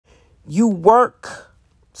You work.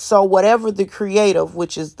 So whatever the creative,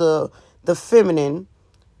 which is the feminine,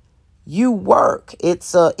 you work.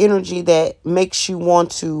 It's a energy that makes you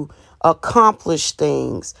want to accomplish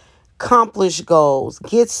things, accomplish goals,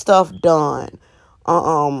 get stuff done.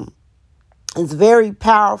 It's very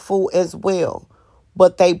powerful as well,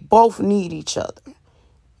 but they both need each other.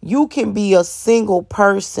 You can be a single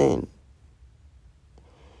person.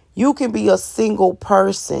 You can be a single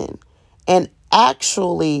person, and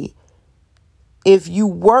actually, if you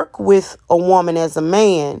work with a woman as a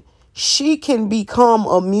man, she can become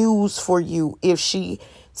a muse for you if she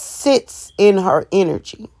sits in her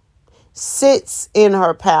energy, sits in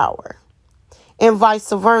her power, and vice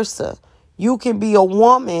versa. You can be a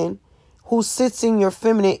woman who sits in your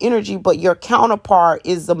feminine energy, but your counterpart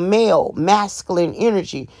is a male, masculine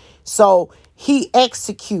energy. So he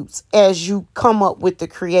executes as you come up with the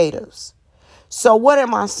creatives. So what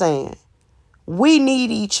am I saying? We need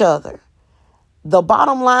each other. The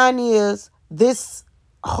bottom line is this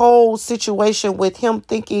whole situation with him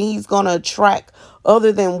thinking he's going to attract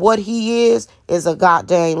other than what he is a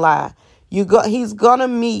goddamn lie. He's going to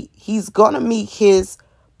meet his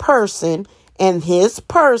person, and his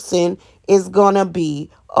person is going to be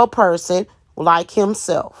a person like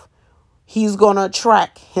himself. He's going to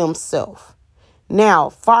attract himself. Now,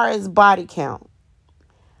 far as body count,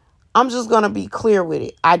 I'm just going to be clear with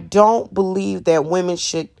it. I don't believe that women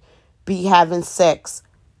should be having sex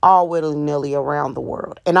all willy-nilly around the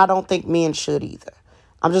world. And I don't think men should either.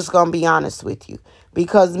 I'm just going to be honest with you.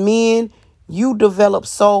 Because men, you develop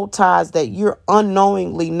soul ties that you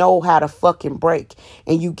unknowingly know how to fucking break.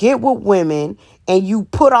 And you get with women and you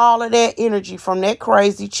put all of that energy from that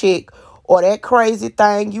crazy chick or that crazy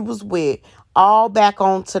thing you was with all back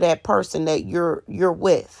onto that person that you're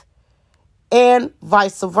with. And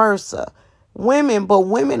vice versa.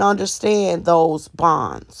 Women understand those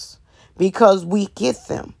bonds because we get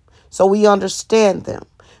them. So we understand them.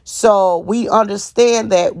 So we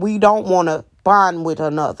understand that we don't want to bond with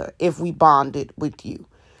another if we bonded with you.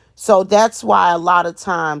 So that's why a lot of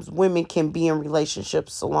times women can be in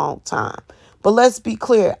relationships a long time. But let's be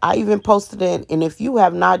clear. I even posted it. And if you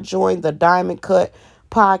have not joined the Diamond KUTT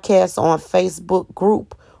podcast on Facebook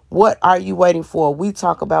group, what are you waiting for? We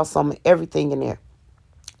talk about everything in there.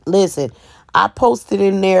 Listen, I posted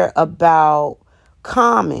in there about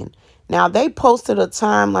Common. Now, they posted a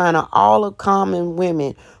timeline of all of Common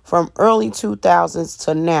women from early 2000s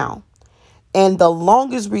to now. And the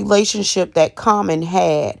longest relationship that Common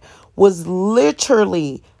had was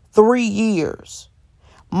literally 3 years.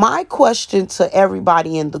 My question to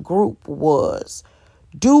everybody in the group was,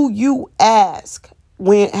 do you ask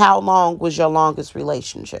how long was your longest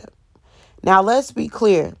relationship? Now, let's be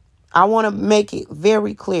clear. I want to make it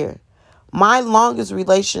very clear. My longest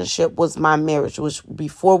relationship was my marriage, which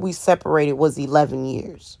before we separated was 11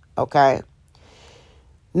 years. Okay.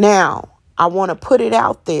 Now, I want to put it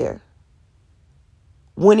out there.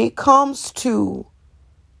 When it comes to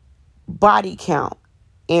body count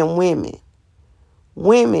and women,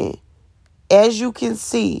 as you can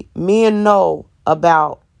see, men know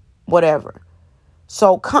about whatever.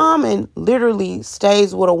 So Common literally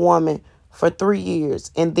stays with a woman for 3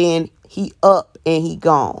 years and then he up and he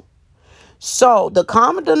gone. So the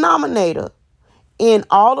common denominator in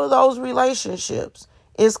all of those relationships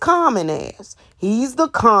is Common ass. He's the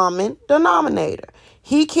common denominator.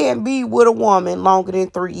 He can't be with a woman longer than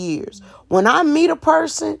 3 years. When I meet a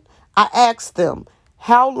person, I ask them,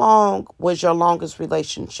 how long was your longest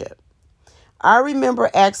relationship? I remember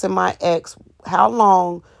asking my ex, how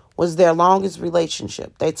long was their longest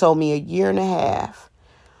relationship? They told me 1.5 years.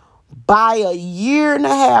 By 1.5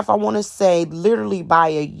 years, I want to say literally by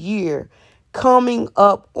a year, coming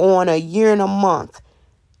up on 1 year and a month,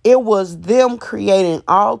 it was them creating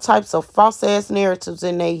all types of false ass narratives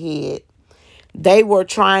in their head. They were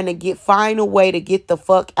trying to find a way to get the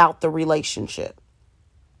fuck out the relationship.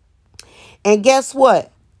 And guess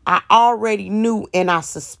what? I already knew and I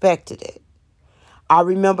suspected it. I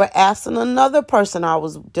remember asking another person I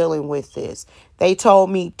was dealing with this. They told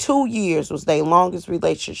me 2 years was their longest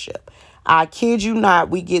relationship. I kid you not,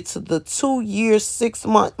 we get to the 2 years, 6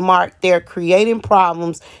 month mark. They're creating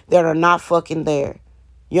problems that are not fucking there.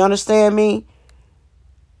 You understand me?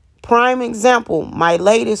 Prime example, my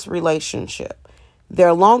latest relationship.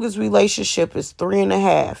 Their longest relationship is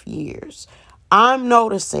 3.5 years. I'm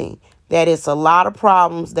noticing that it's a lot of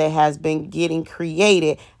problems that has been getting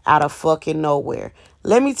created out of fucking nowhere.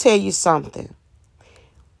 Let me tell you something.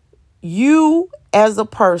 You as a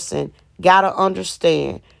person got to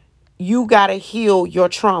understand, you got to heal your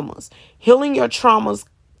traumas. Healing your traumas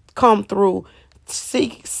come through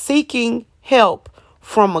seeking help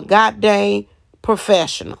from a goddamn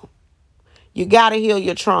professional. You got to heal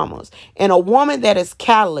your traumas. And a woman that is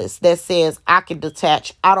callous, that says, I can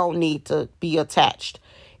detach, I don't need to be attached,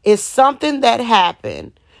 is something that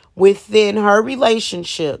happened within her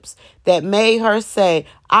relationships that made her say,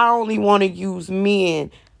 I only want to use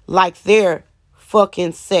men like they're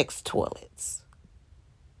fucking sex toilets.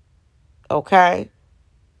 Okay?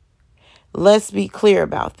 Let's be clear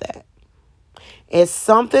about that. It's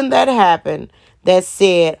something that happened that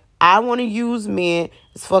said, I want to use men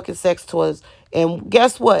as fucking sex toys. And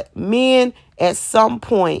guess what? Men, at some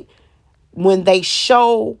point, when they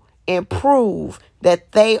show and prove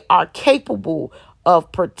that they are capable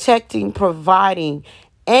of protecting, providing,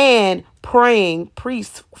 and praying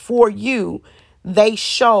priests for you, they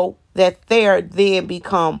show that they're then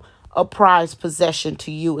become a prized possession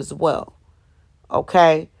to you as well.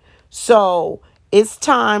 Okay? So it's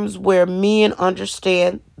times where men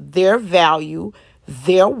understand their value,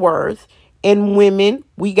 their worth, and women,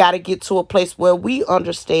 we got to get to a place where we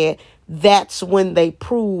understand that's when they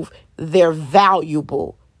prove they're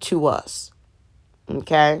valuable to us.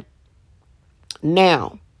 Okay?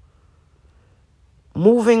 Now,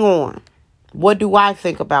 moving on. What do I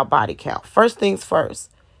think about body count? First things first.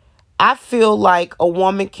 I feel like a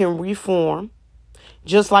woman can reform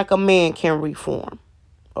just like a man can reform.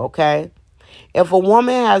 Okay? If a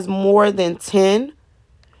woman has more than 10,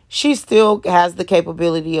 she still has the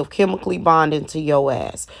capability of chemically bonding to your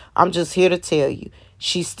ass. I'm just here to tell you.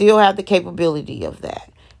 She still has the capability of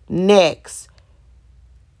that. Next,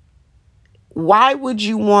 why would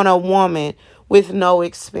you want a woman with no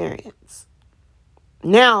experience?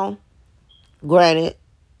 Now, granted,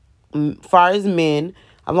 as far as men,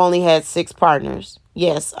 I've only had 6 partners.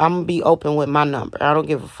 Yes, I'm going to be open with my number. I don't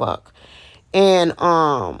give a fuck. And,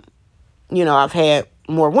 I've had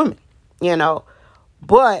more women,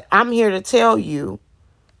 But I'm here to tell you,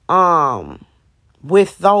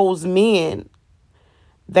 with those men,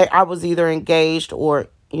 that I was either engaged or,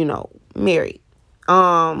 married.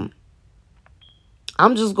 I'm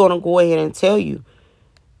just going to go ahead and tell you,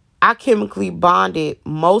 I chemically bonded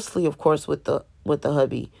mostly, of course, with the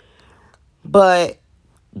hubby. But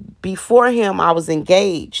before him, I was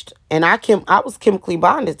engaged, and I was chemically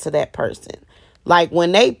bonded to that person. Like,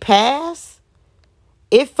 when they passed,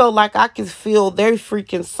 it felt like I could feel their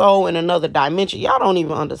freaking soul in another dimension. Y'all don't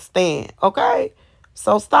even understand, okay?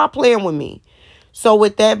 So stop playing with me. So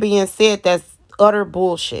with that being said, that's utter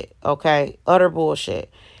bullshit, okay? Utter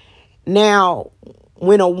bullshit. Now,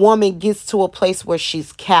 when a woman gets to a place where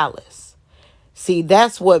she's callous, see,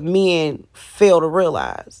 that's what men fail to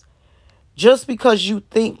realize. Just because you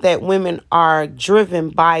think that women are driven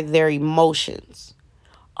by their emotions,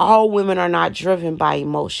 all women are not driven by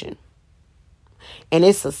emotion. And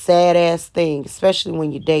it's a sad ass thing, especially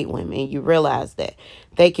when you date women and you realize that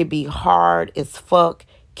they can be hard as fuck,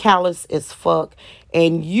 callous as fuck,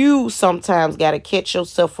 and you sometimes got to catch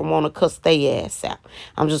yourself from wanting to cuss their ass out.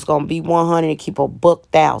 I'm just going to be 100 and keep a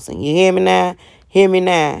 $1,000. You hear me now? Hear me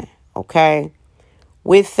now, okay?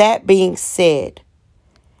 With that being said,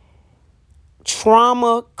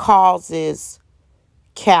 trauma causes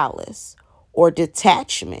callous or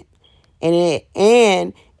detachment,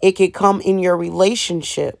 and it can come in your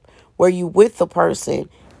relationship where you with the person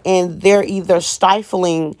and they're either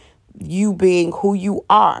stifling you being who you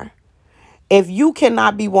are. If you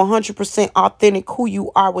cannot be 100% authentic who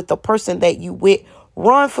you are with the person that you with,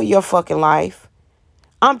 run for your fucking life.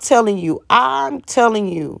 I'm telling you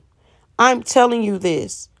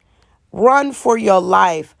this. Run for your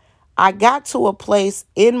life. I got to a place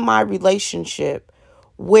in my relationship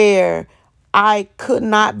where I could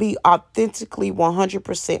not be authentically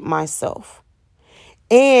 100% myself.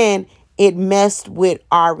 And it messed with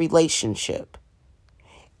our relationship.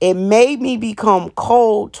 It made me become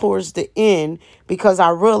cold towards the end because I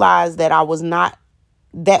realized that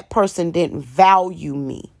that person didn't value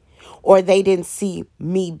me, or they didn't see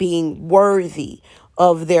me being worthy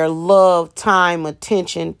of their love, time,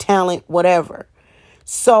 attention, talent, whatever.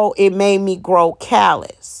 So it made me grow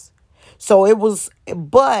callous.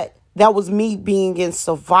 But that was me being in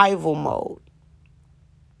survival mode.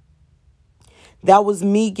 That was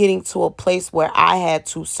me getting to a place where I had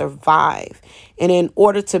to survive. And in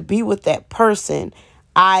order to be with that person,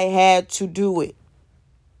 I had to do it.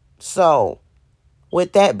 So,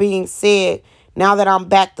 with that being said, now that I'm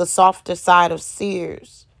back the softer side of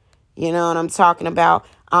Sears, you know what I'm talking about?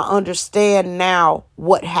 I understand now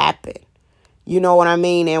what happened. You know what I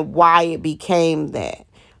mean? And why it became that.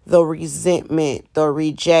 The resentment, the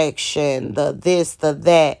rejection, the this, the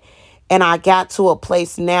that. And I got to a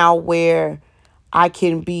place now where I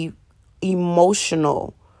can be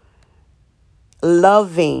emotional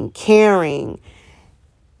loving, caring,